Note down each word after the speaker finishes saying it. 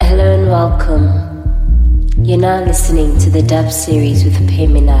welcome. You're now listening to the dub series with Pay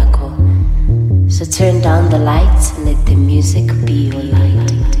Minako. So turn down the lights and let the music be your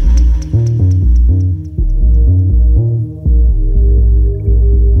light.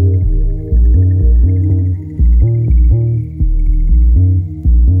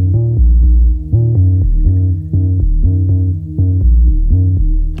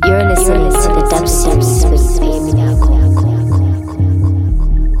 You're listening to the dub series with Pay Minako.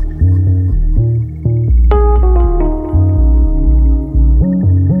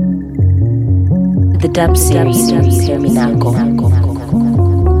 The dub series with Pay Minako.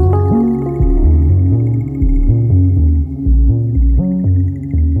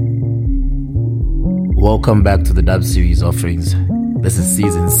 Welcome back to the dub series offerings. This is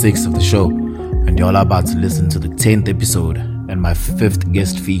season 6 of the show, and you're all about to listen to the 10th episode and my 5th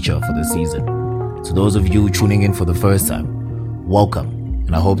guest feature for the season. To those of you tuning in for the first time, welcome,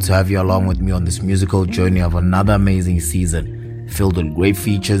 and I hope to have you along with me on this musical journey of another amazing season filled with great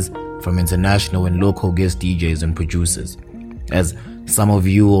features from international and local guest DJs and producers. As some of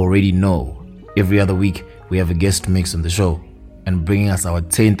you already know, every other week we have a guest mix on the show, and bringing us our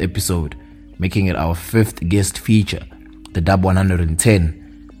 10th episode, making it our 5th guest feature, the Dub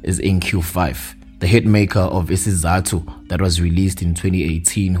 110, is InQfive, the hitmaker of Isizathu that was released in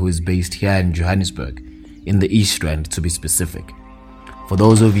 2018, who is based here in Johannesburg, in the East Rand to be specific. For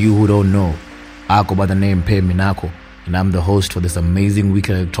those of you who don't know, I go by the name Pay Minako, and I'm the host for this amazing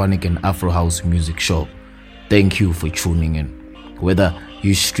weekly electronic and Afro house music show. Thank you for tuning in. Whether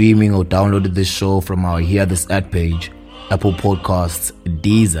you're streaming or downloaded this show from our Hear This Ad page, Apple Podcasts,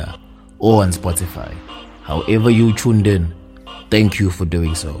 Deezer, or on Spotify, however you tuned in, thank you for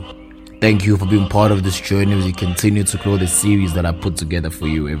doing so. Thank you for being part of this journey as we continue to grow the series that I put together for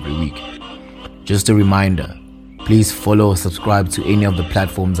you every week. Just a reminder, please follow or subscribe to any of the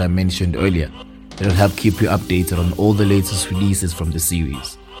platforms I mentioned earlier. It'll help keep you updated on all the latest releases from the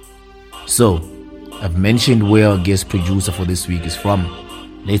series. So, I've mentioned where our guest producer for this week is from.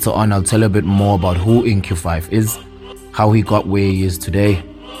 Later on, I'll tell you a bit more about who InQfive is, how he got where he is today,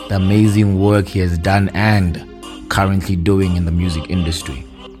 the amazing work he has done and currently doing in the music industry.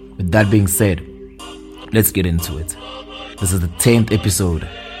 With that being said, let's get into it. This is the 10th episode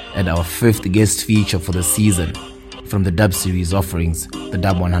and our 5th guest feature for the season from the dub series offerings, the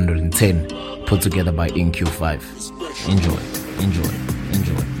Dub 110, put together by InQfive. Enjoy, enjoy,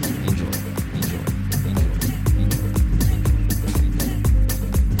 enjoy, enjoy, enjoy,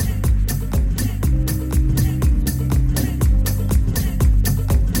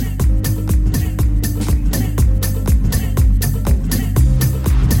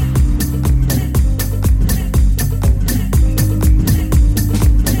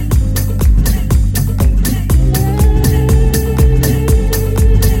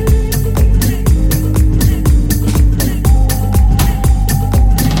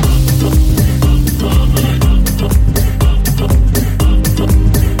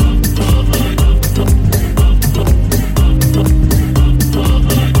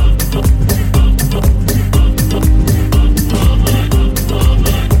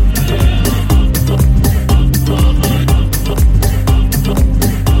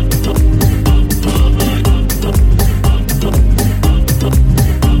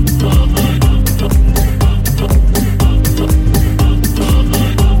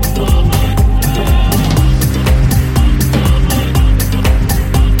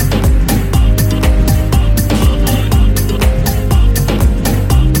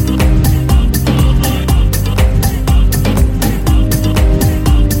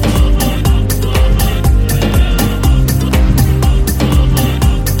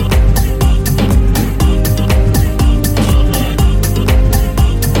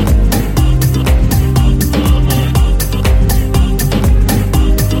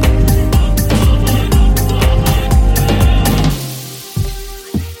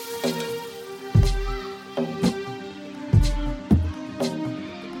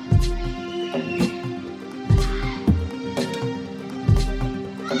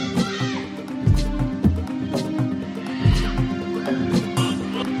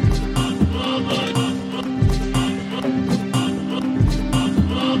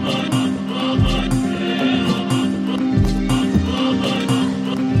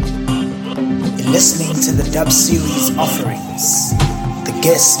 listening to the dub series offerings, the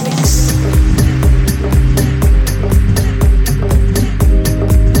guest mix.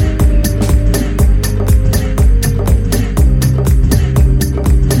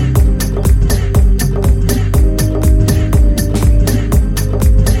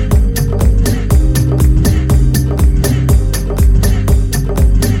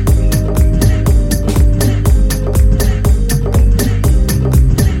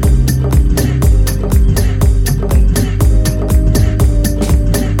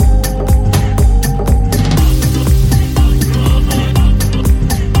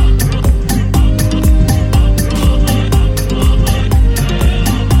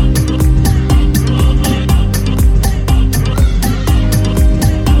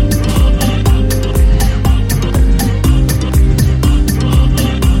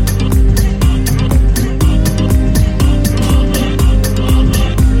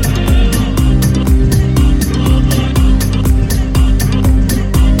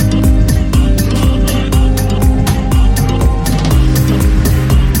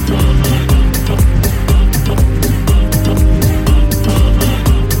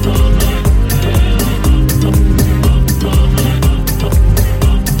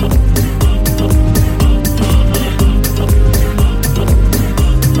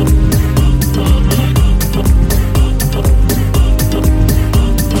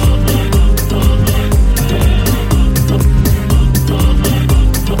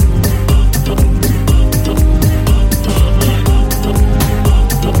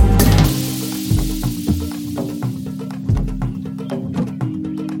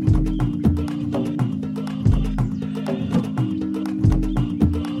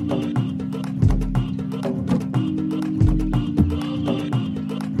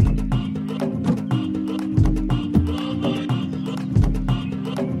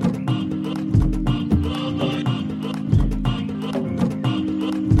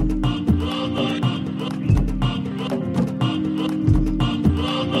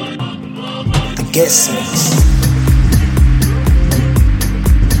 guest mix.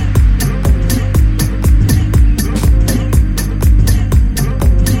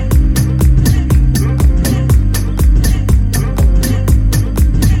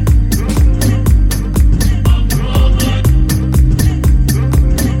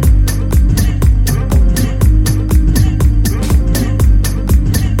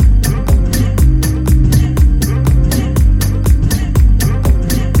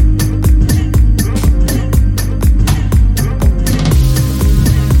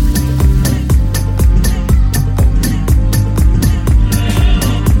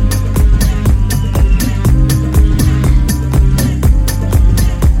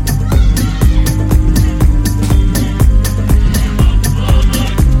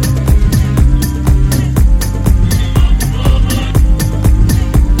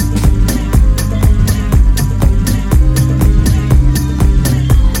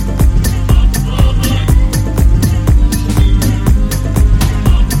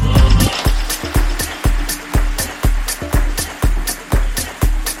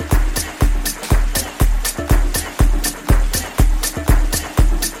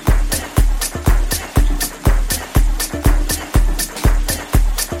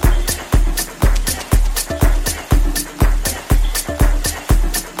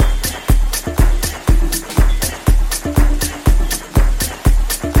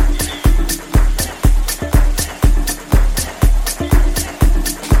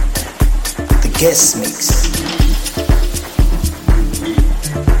 Guest mix.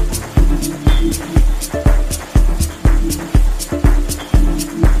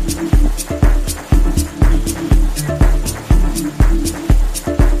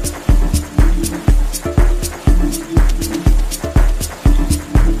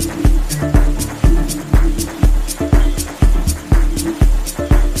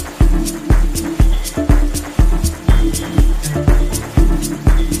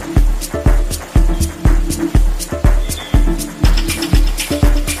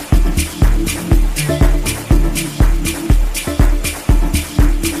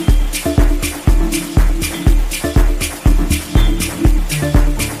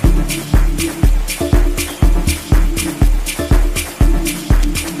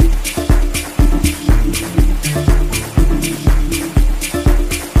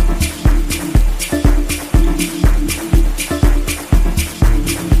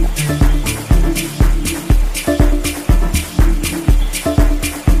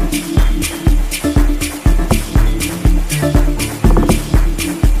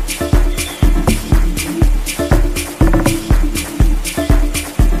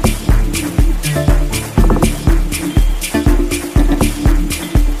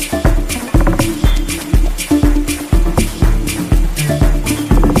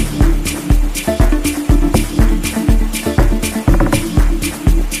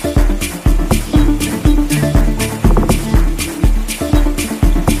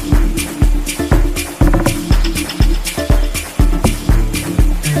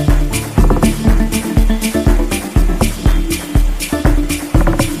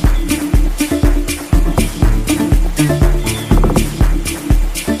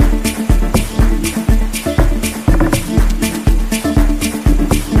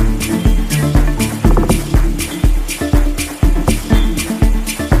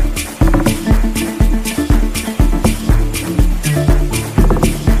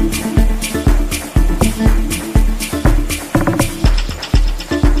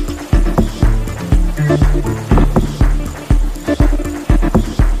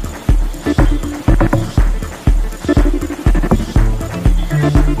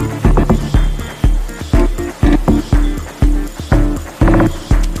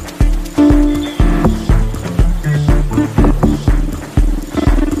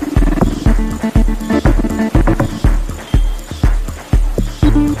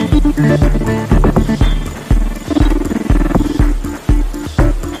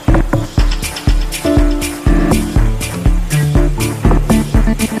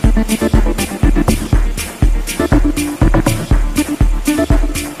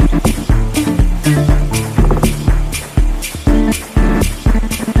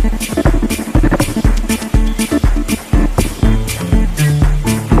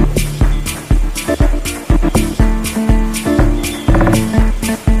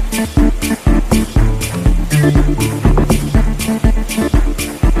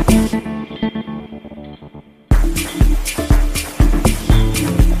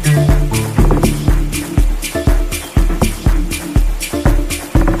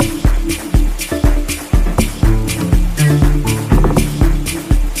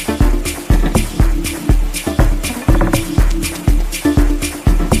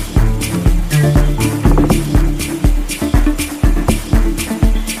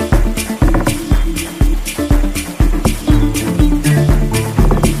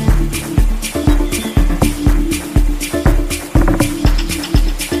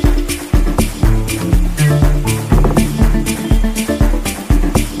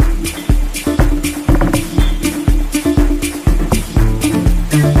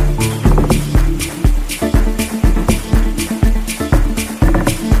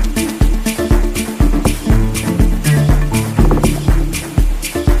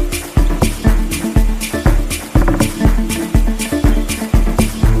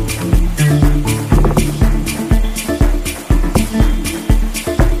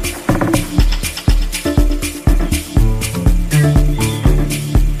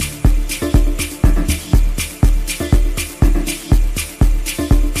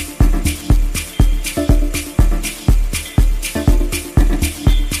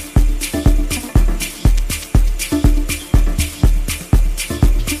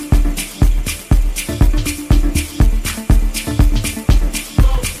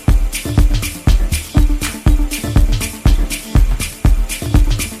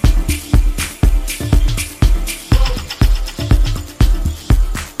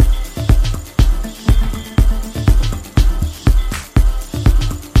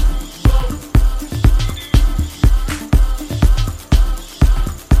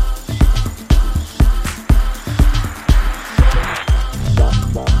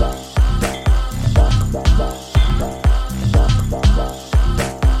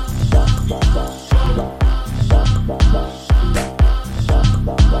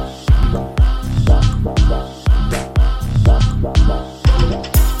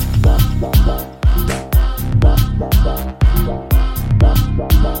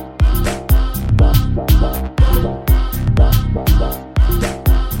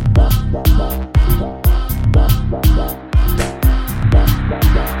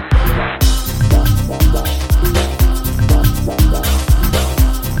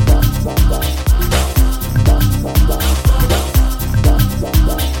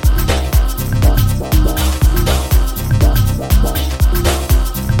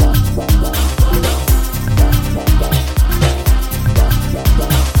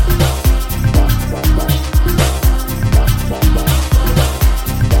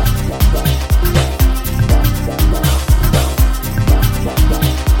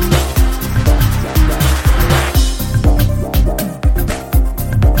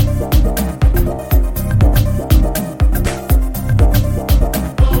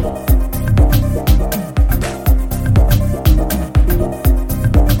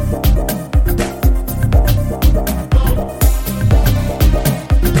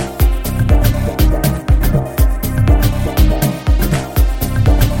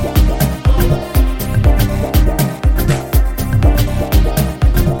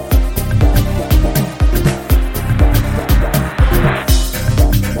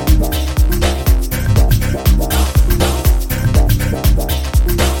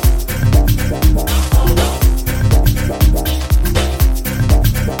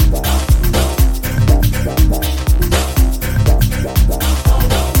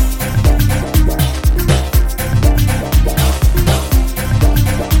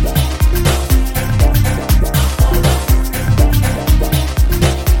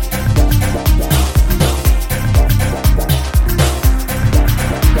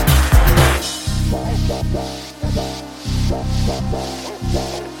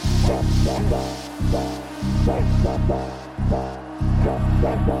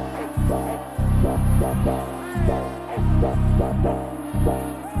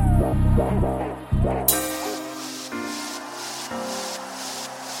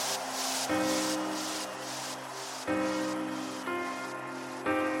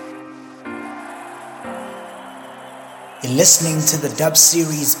 listening to the Dub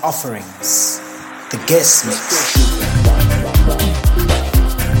Series offerings, the guest mix.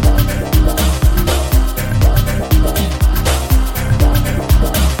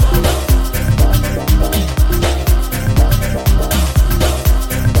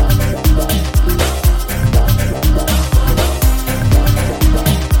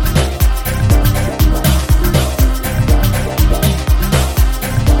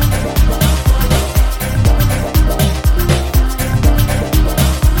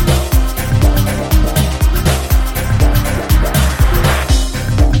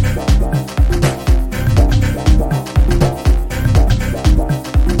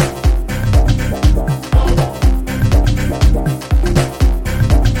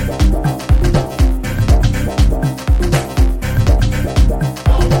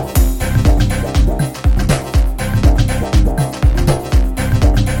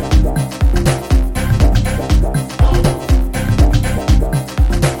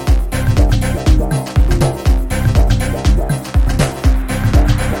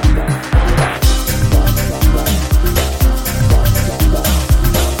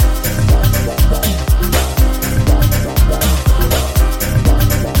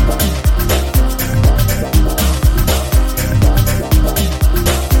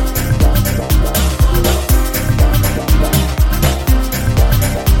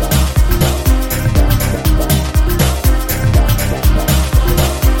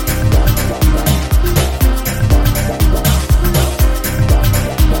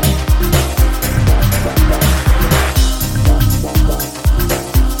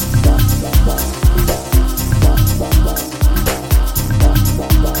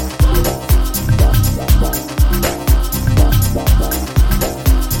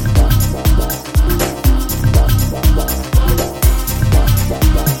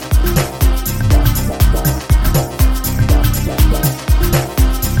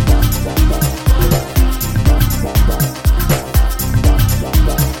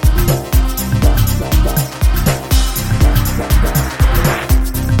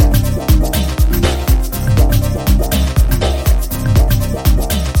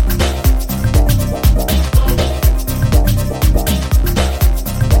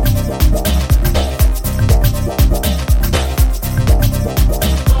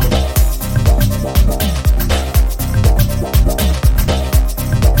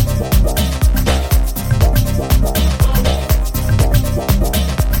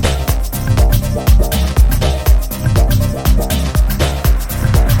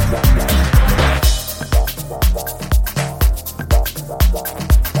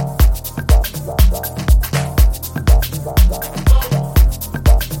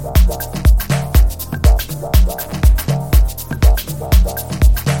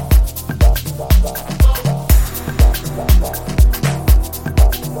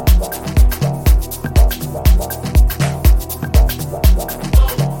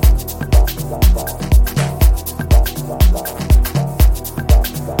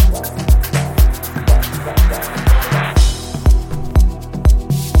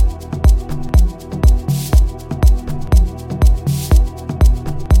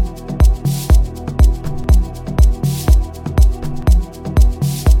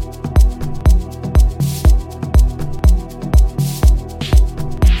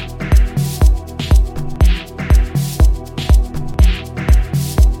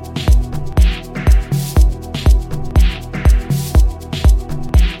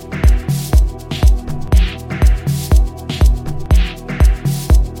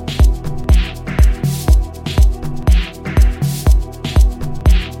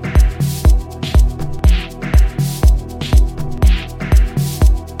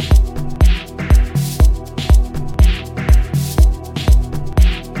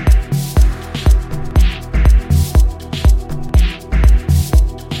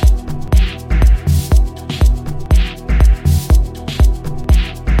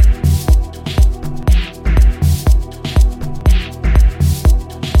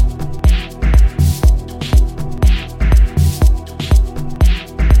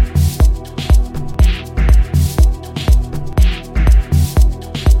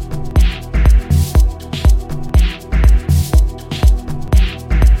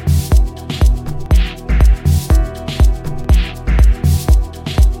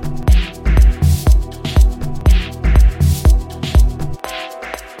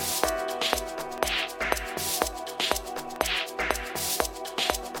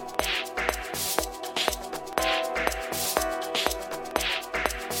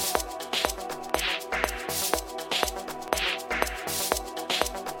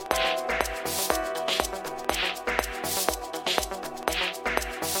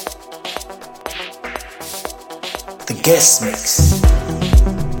 guest mix.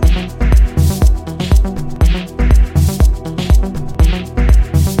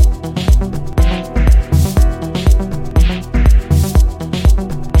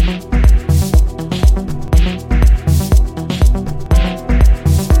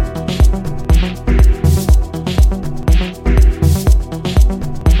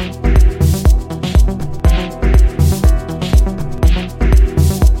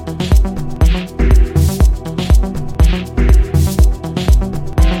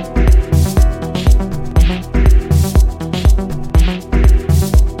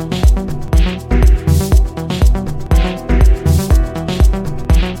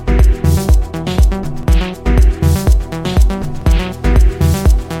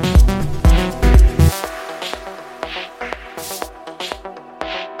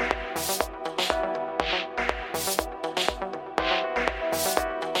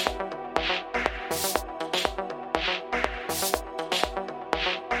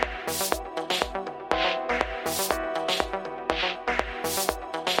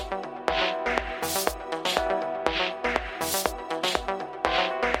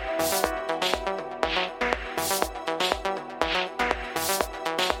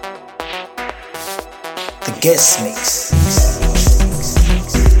 The guest mix.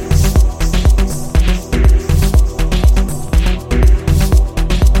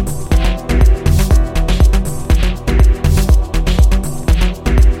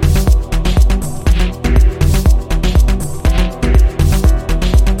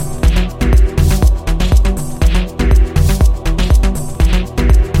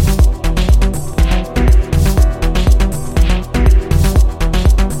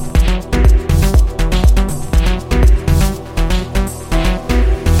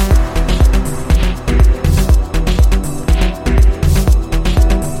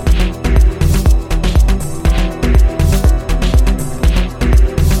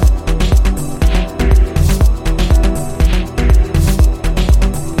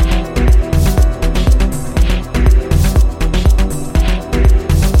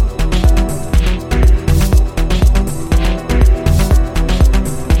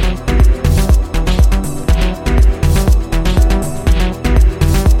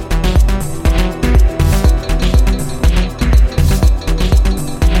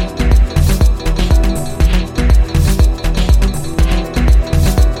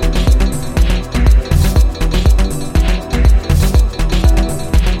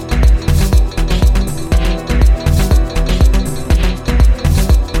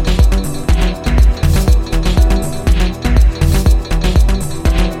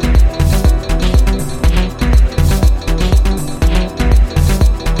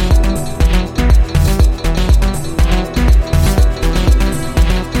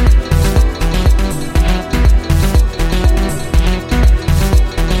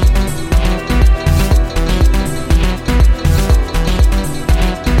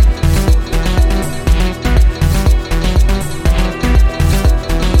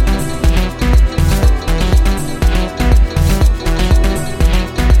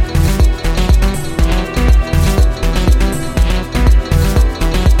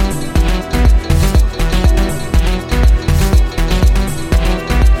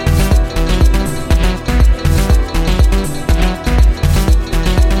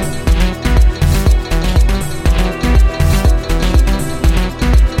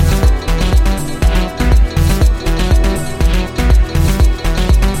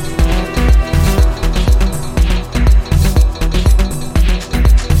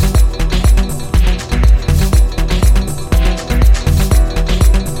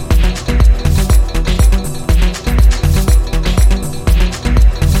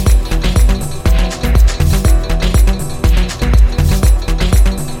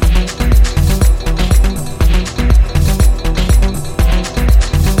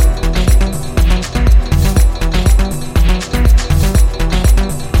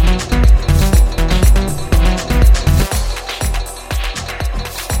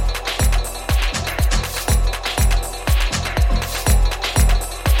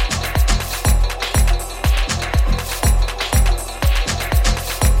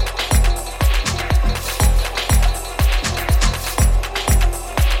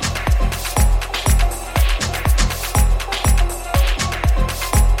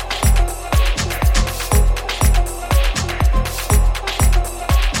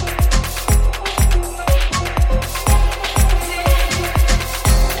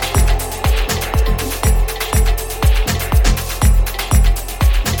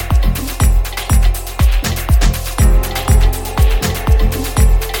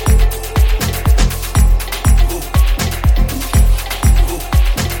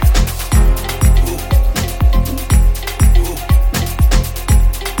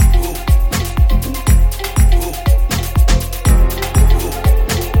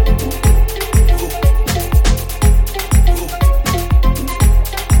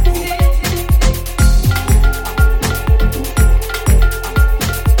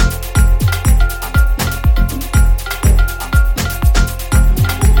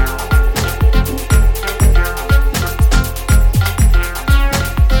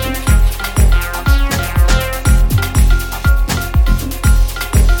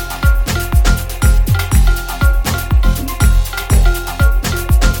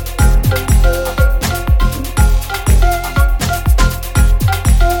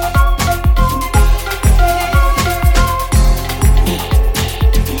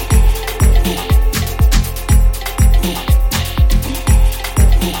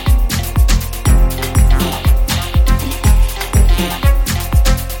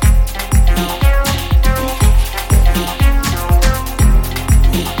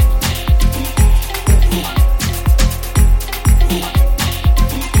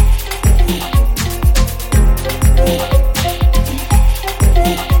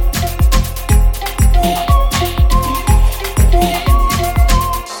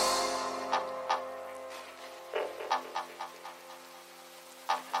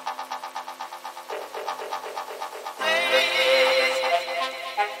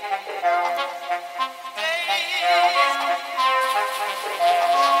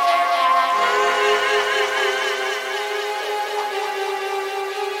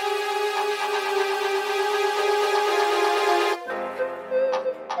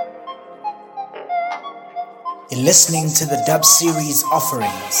 You're listening to the Dub Series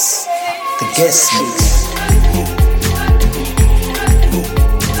offerings, the guest mix.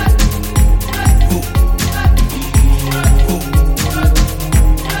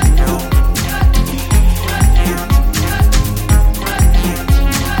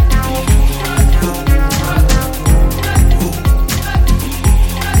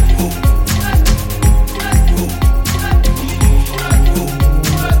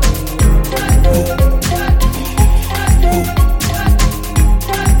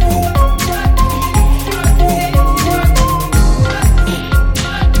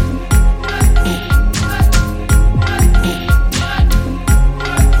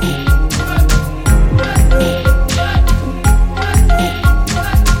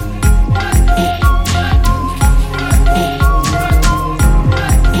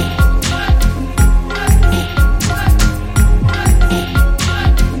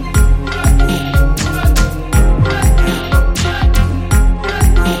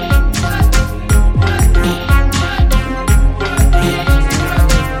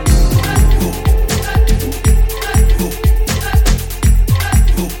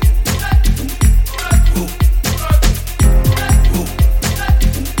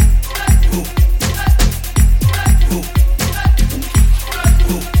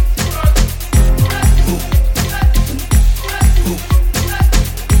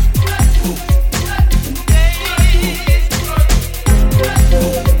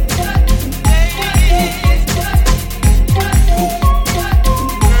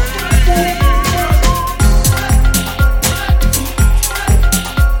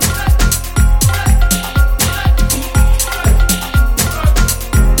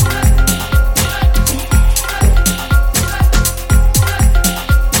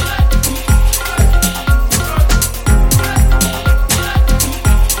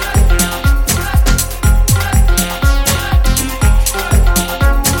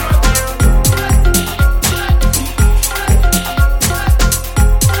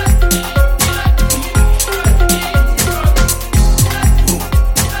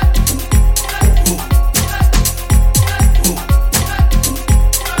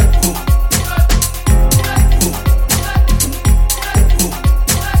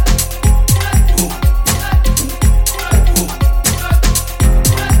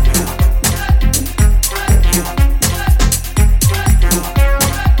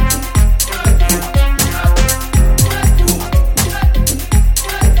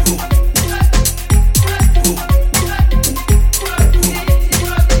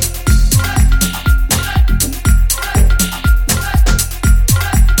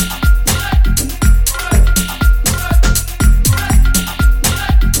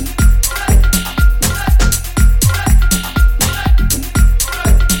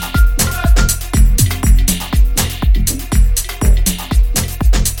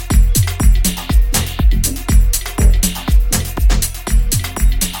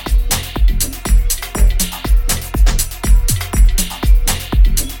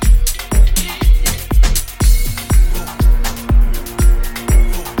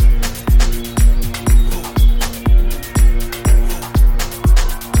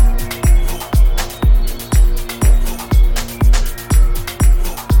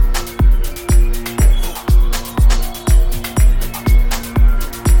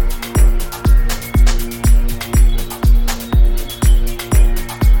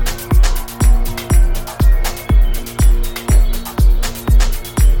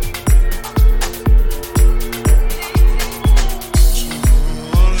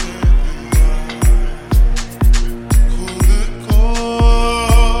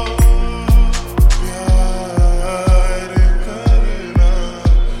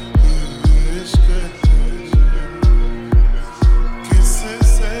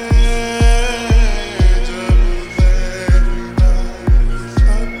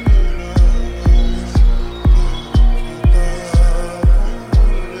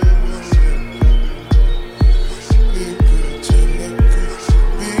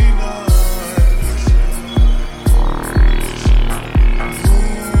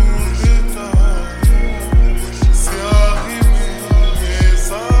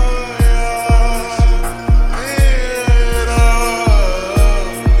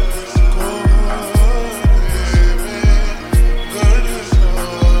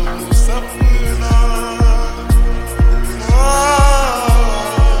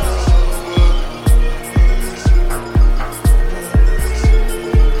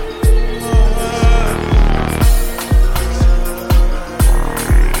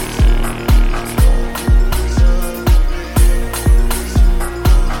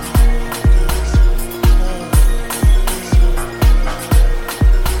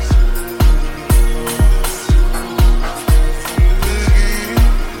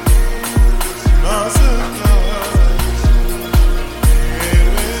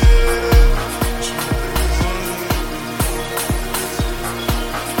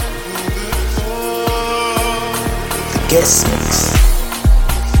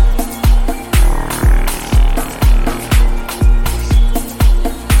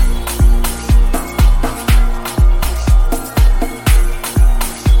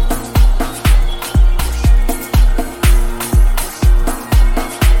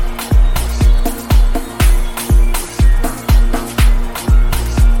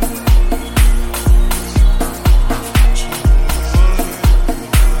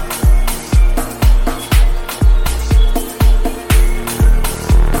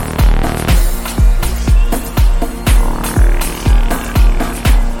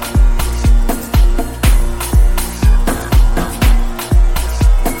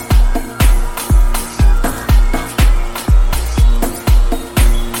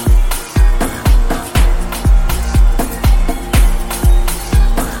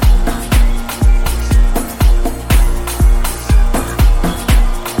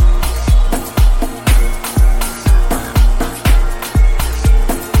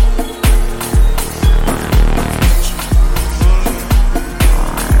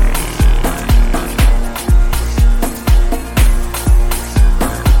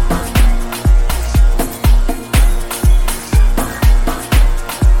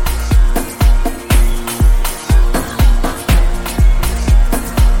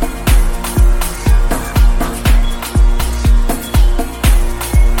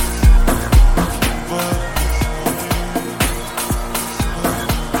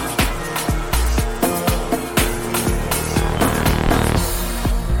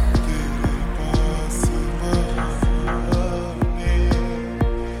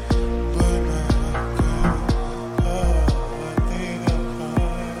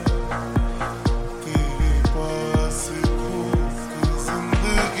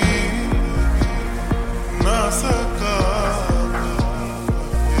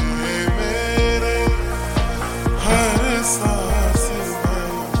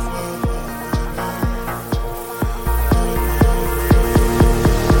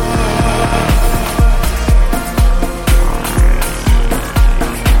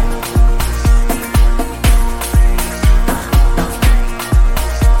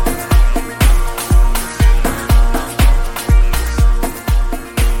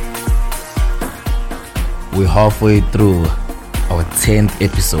 halfway through our 10th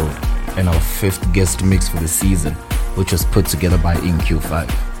episode and our 5th guest mix for the season, which was put together by InQfive.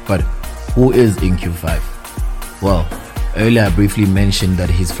 But who is InQfive? Well, earlier I briefly mentioned that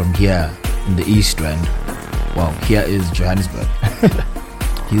he's from here in the East Rand. Well, here is Johannesburg.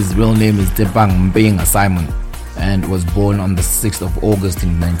 His real name is Tepang Mbenga Simon and was born on the 6th of August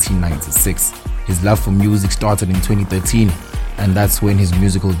in 1996. His love for music started in 2013, and that's when his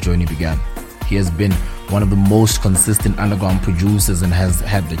musical journey began. He has been one of the most consistent underground producers and has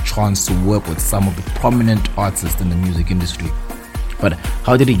had the chance to work with some of the prominent artists in the music industry. But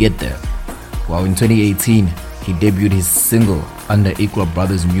how did he get there? Well, in 2018, he debuted his single under Ikra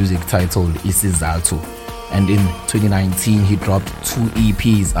Brothers Music titled Isizathu. And in 2019, he dropped 2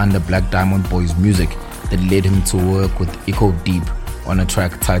 EPs under Black Diamond Boys Music that led him to work with Echo Deep on a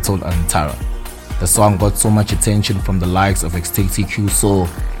track titled Antara. The song got so much attention from the likes of XTQ Soul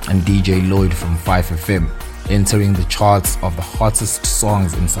and DJ Lloyd from 5FM, entering the charts of the hottest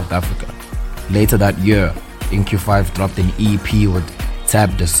songs in South Africa. Later that year, InQfive dropped an EP with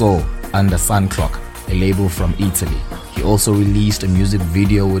Tab de Soul under Sunclock, a label from Italy. He also released a music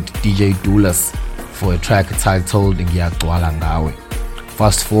video with DJ Doulas for a track titled Ngiyagcwala Ngawe.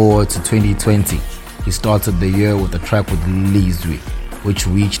 Fast forward to 2020, he started the year with a track with Lizwi, which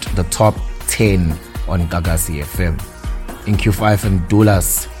reached the top 10 on Gagasi FM. InQfive and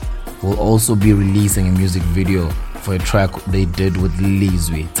Doulas will also be releasing a music video for a track they did with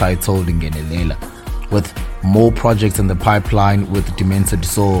Lizwi titled Ngenelela, with more projects in the pipeline with Demented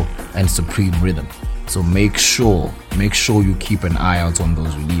Soul and Supreme Rhythm. So make sure you keep an eye out on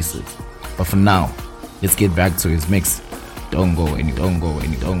those releases. But for now, let's get back to his mix. Don't go any, don't go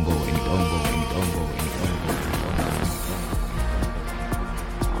any, don't go any, don't go any, don't go any, don't go any.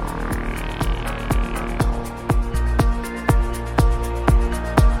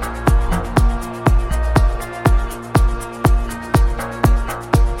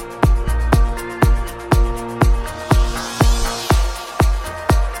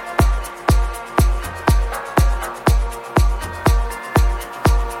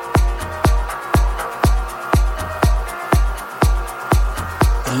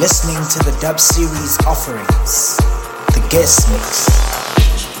 Listening to the dub series offerings, the guest mix.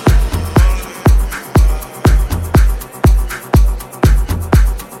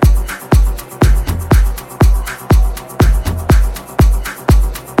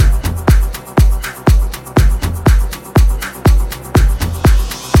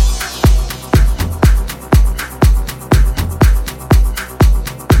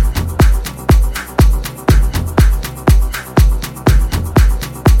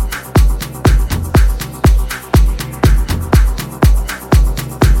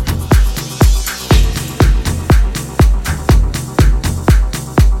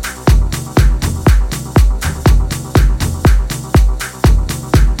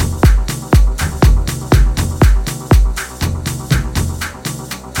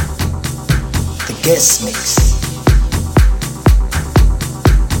 Guest mix.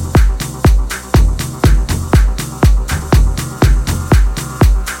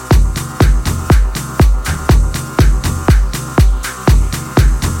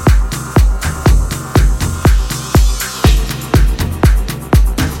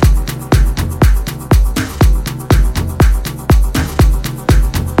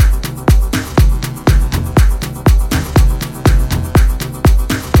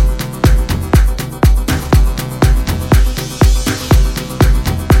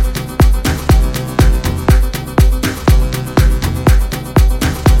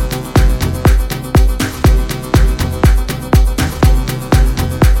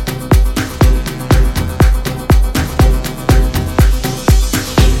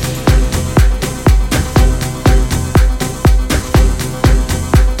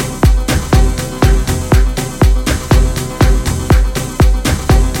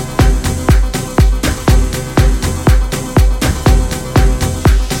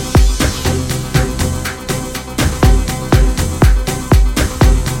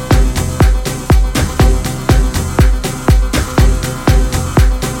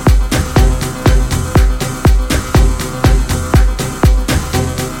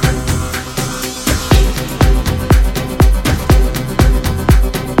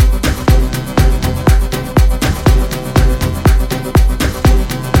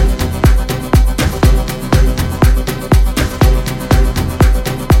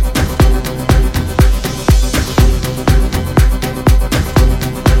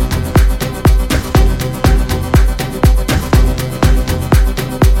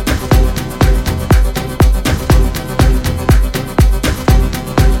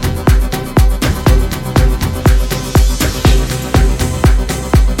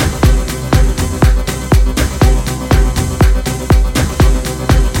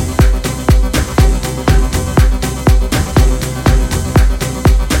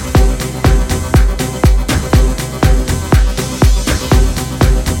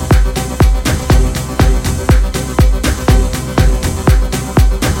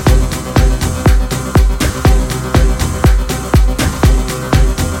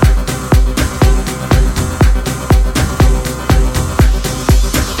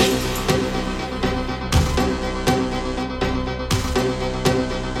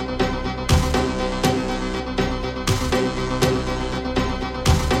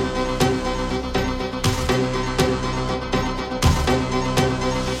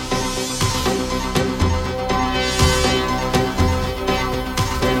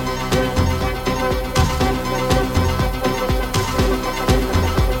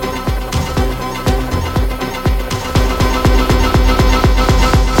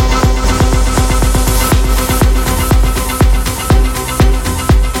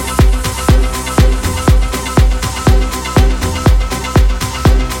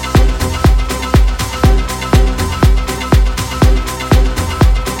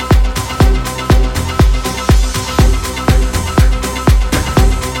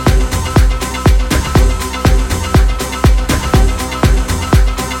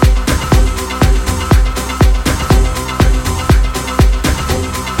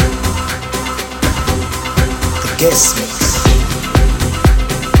 guest mix.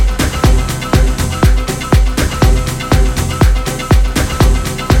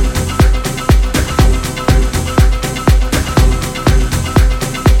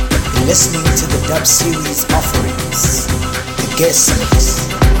 You're listening to the Dub Series offerings, the guest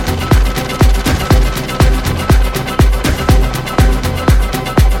mix.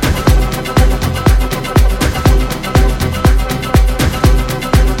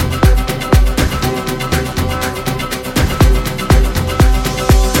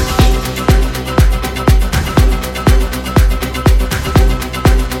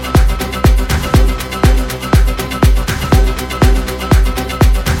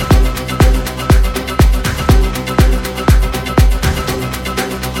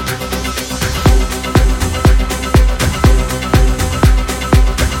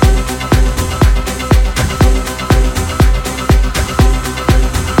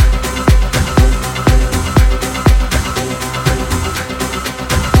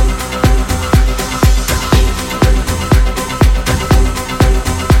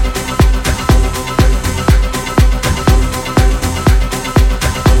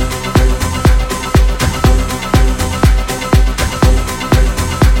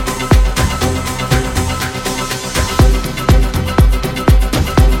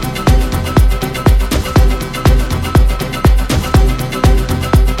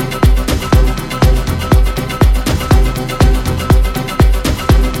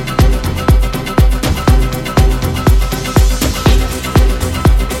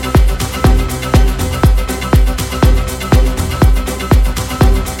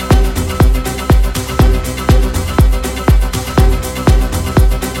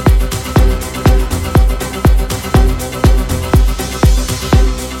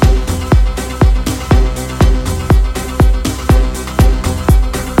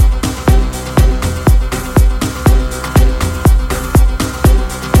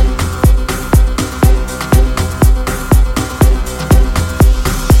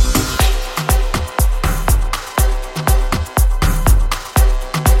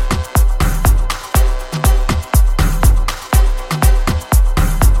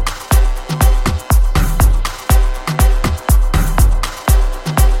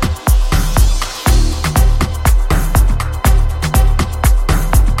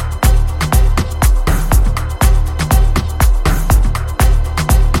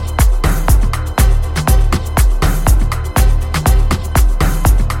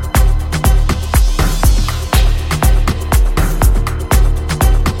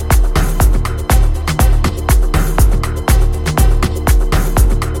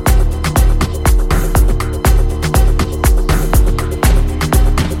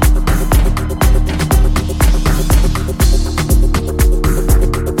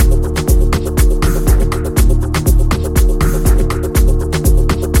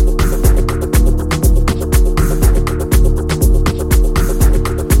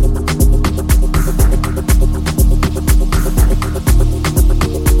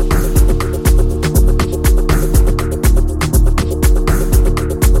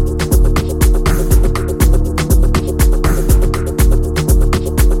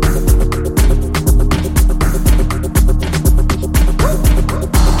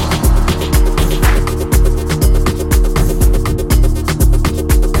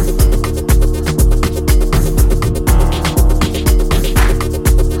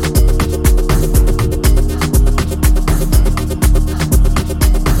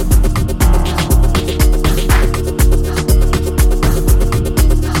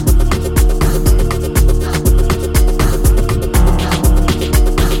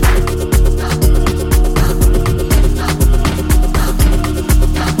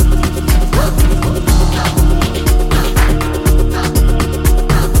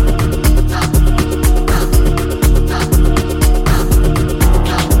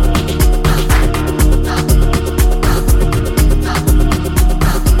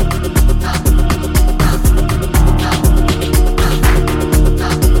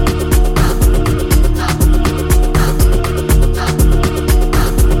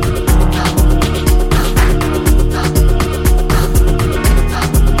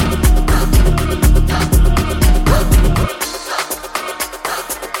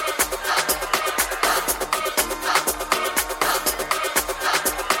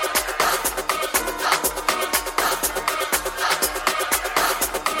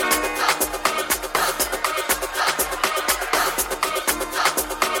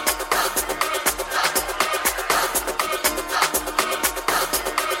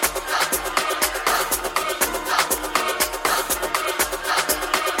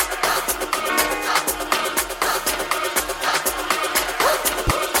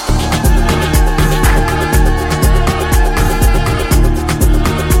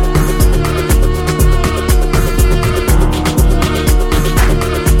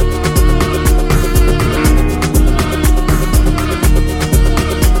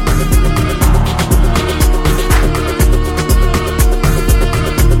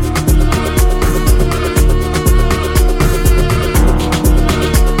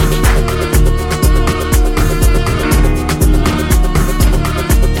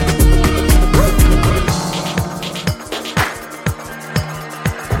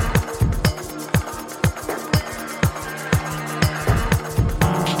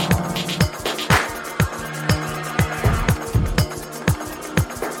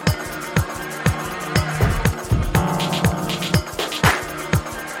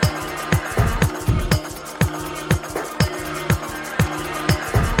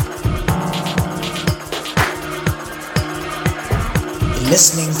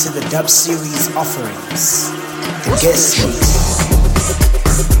 Listening to the dub series offerings, the guest mix.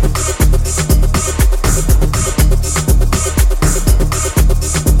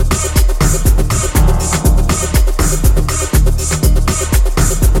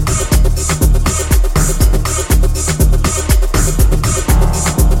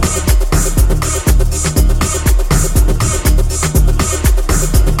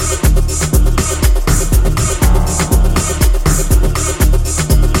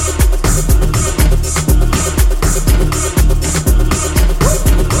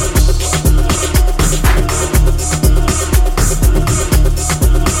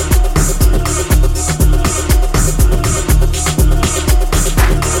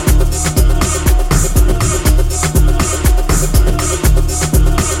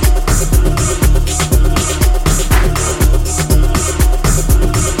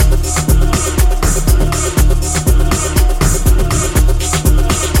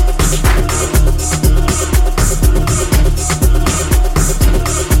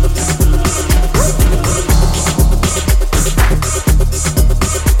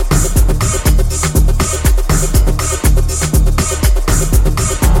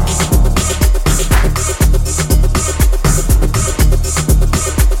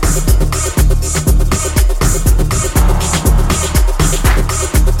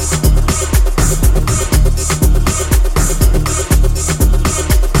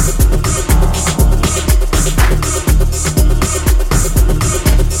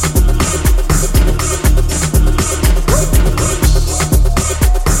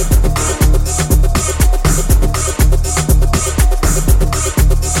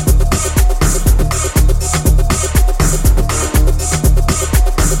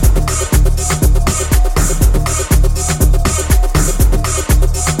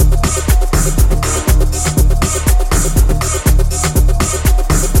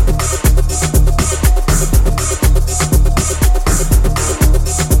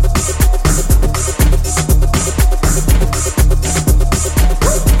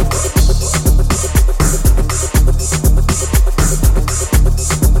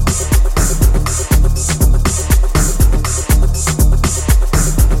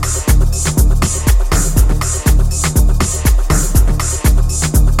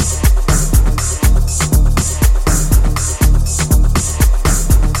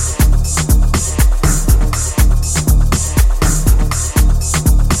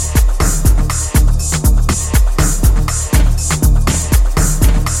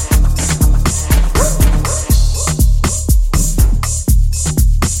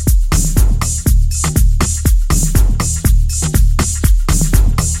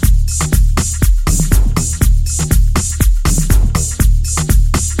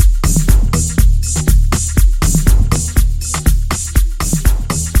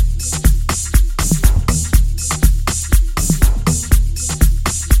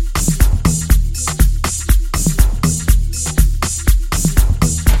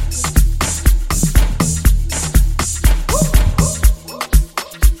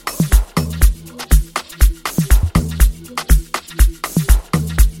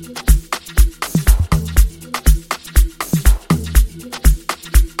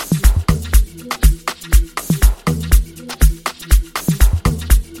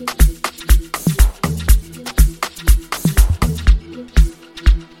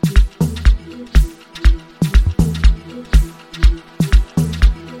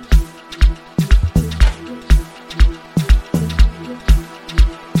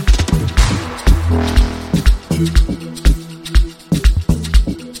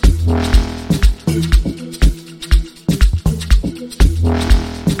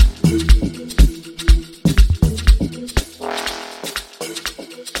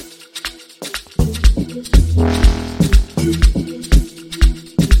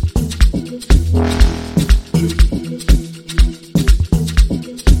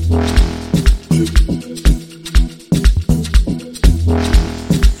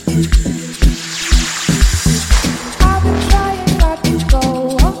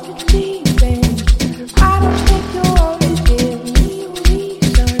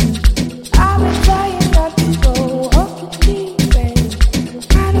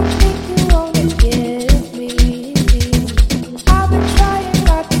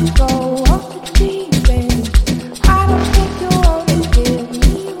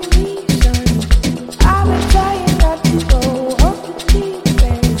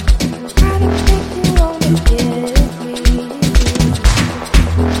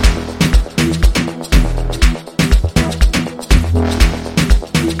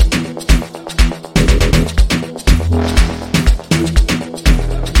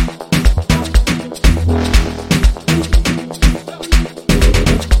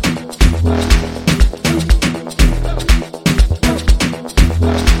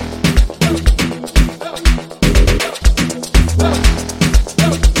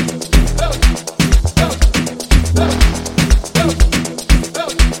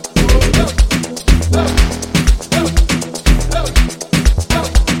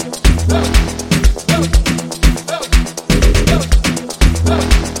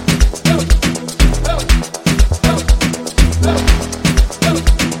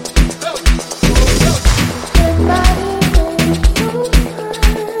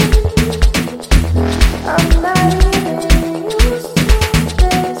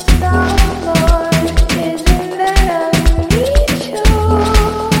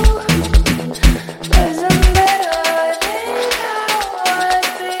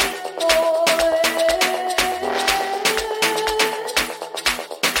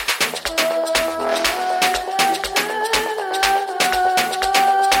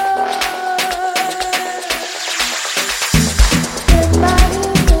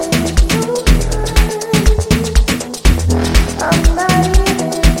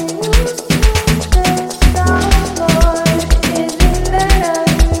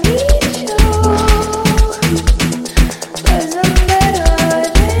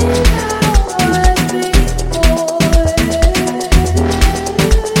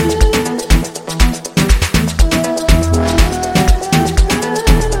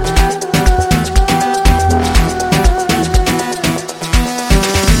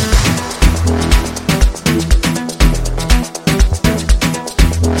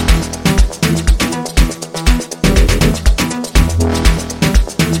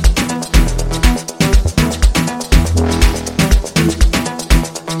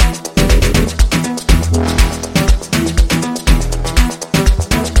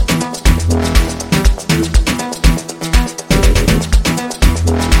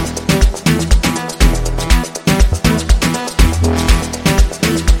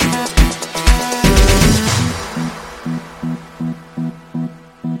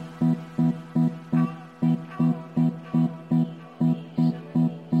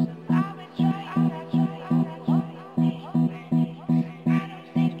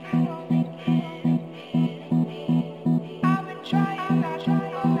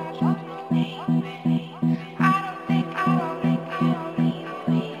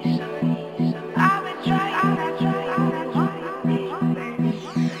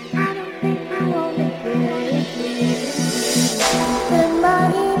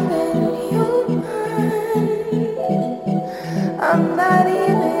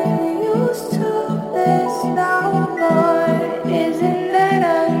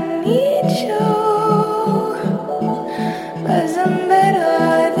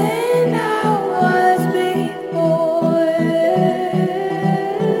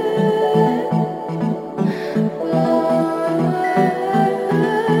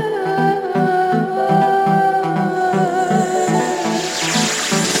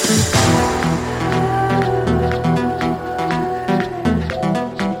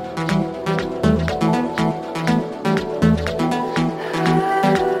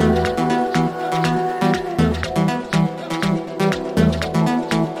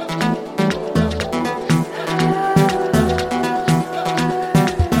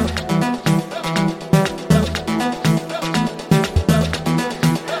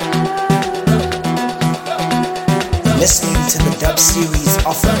 listening to the dub series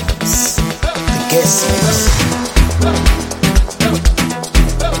offerings, the guest mix.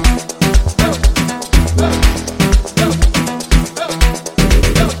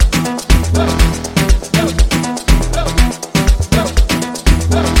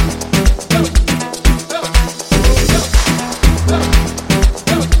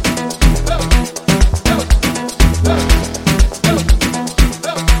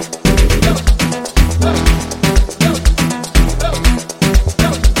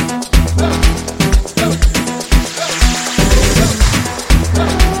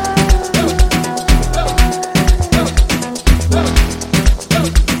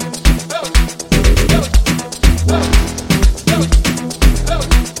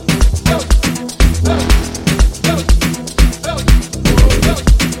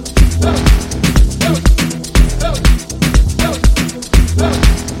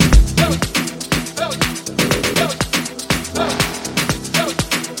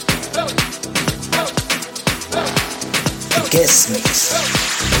 Guest mix.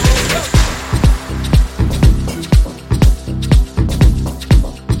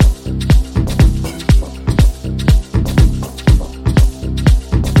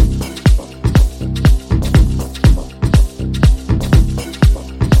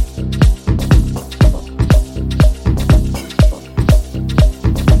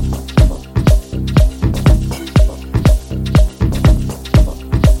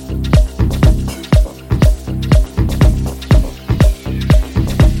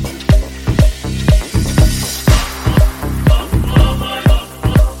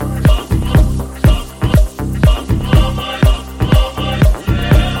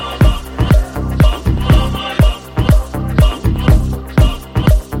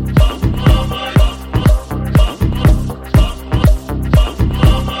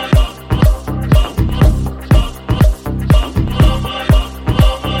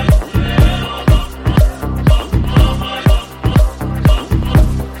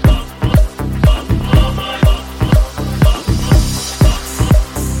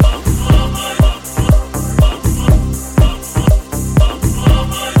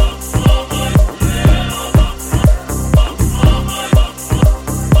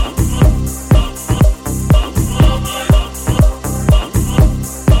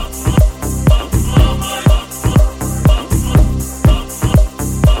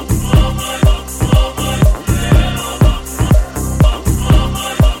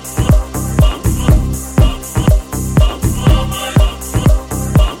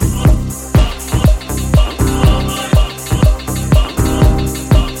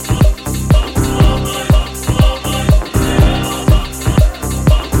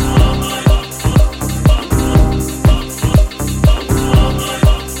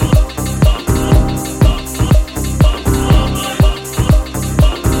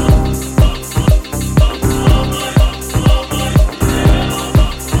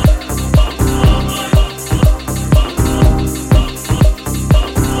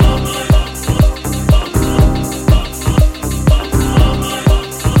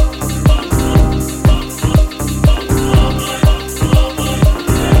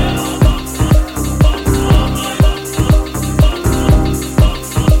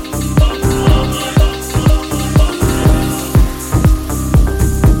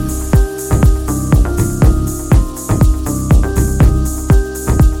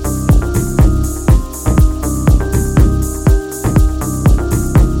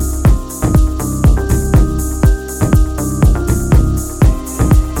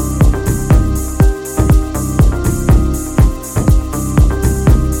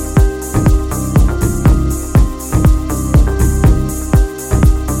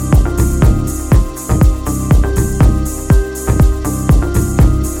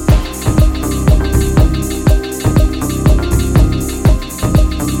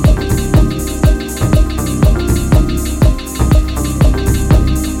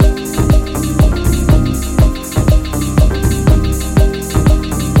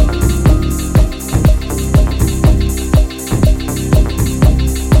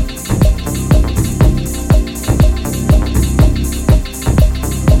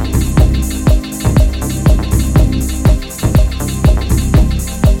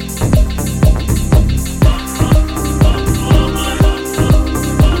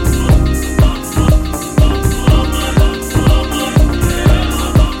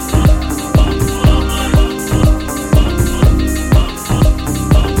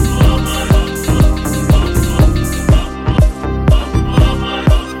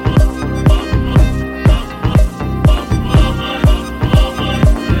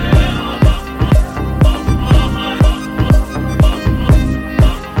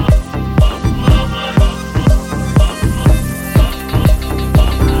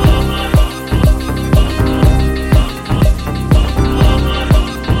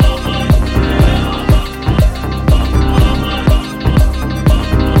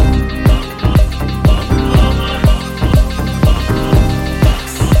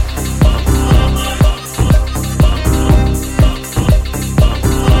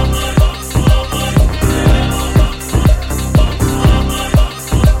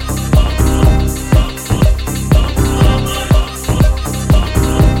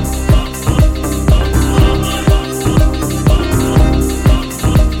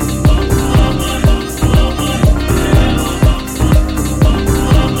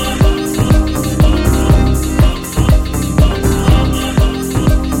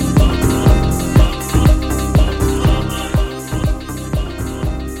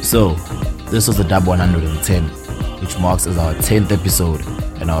 So, this was the Dub 110, which marks as our 10th episode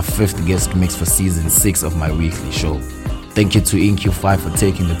and our 5th guest mix for season 6 of my weekly show. Thank you to InQfive for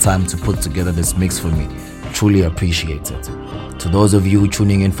taking the time to put together this mix for me. Truly appreciate it. To those of you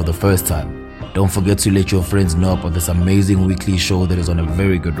tuning in for the first time, don't forget to let your friends know about this amazing weekly show that is on a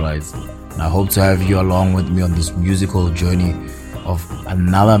very good rise. And I hope to have you along with me on this musical journey of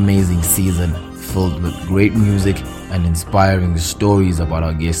another amazing season filled with great music and inspiring stories about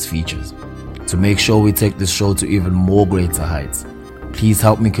our guest features. To make sure we take this show to even more greater heights, please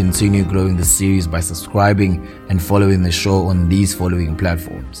help me continue growing the series by subscribing and following the show on these following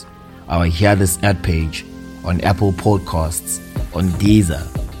platforms: our Hear This ad page on Apple Podcasts, on Deezer,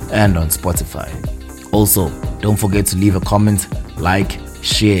 and on Spotify. Also, don't forget to leave a comment, like,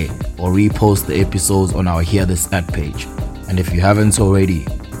 share, or repost the episodes on our Hear This ad page. And if you haven't already,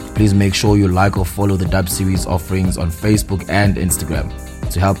 please make sure you like or follow the Dub Series offerings on Facebook and Instagram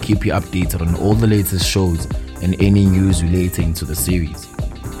to help keep you updated on all the latest shows and any news relating to the series.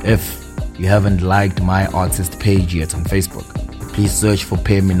 If you haven't liked my artist page yet on Facebook, please search for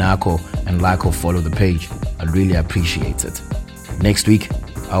Pay Minako and like or follow the page. I'd really appreciate it. Next week,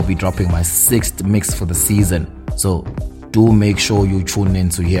 I'll be dropping my 6th mix for the season, so do make sure you tune in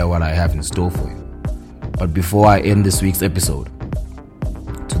to hear what I have in store for you. But before I end this week's episode,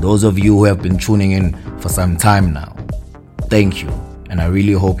 to those of you who have been tuning in for some time now, thank you, and I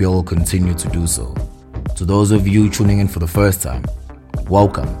really hope you all continue to do so. To those of you tuning in for the first time,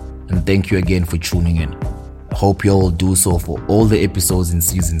 welcome, and thank you again for tuning in. I hope you all do so for all the episodes in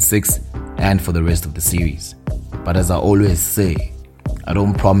season 6 and for the rest of the series. But as I always say, I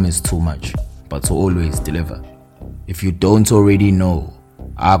don't promise too much, but to always deliver. If you don't already know,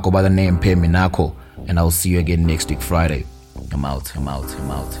 I go by the name Pay Minako, and I'll see you again next week Friday. I'm out.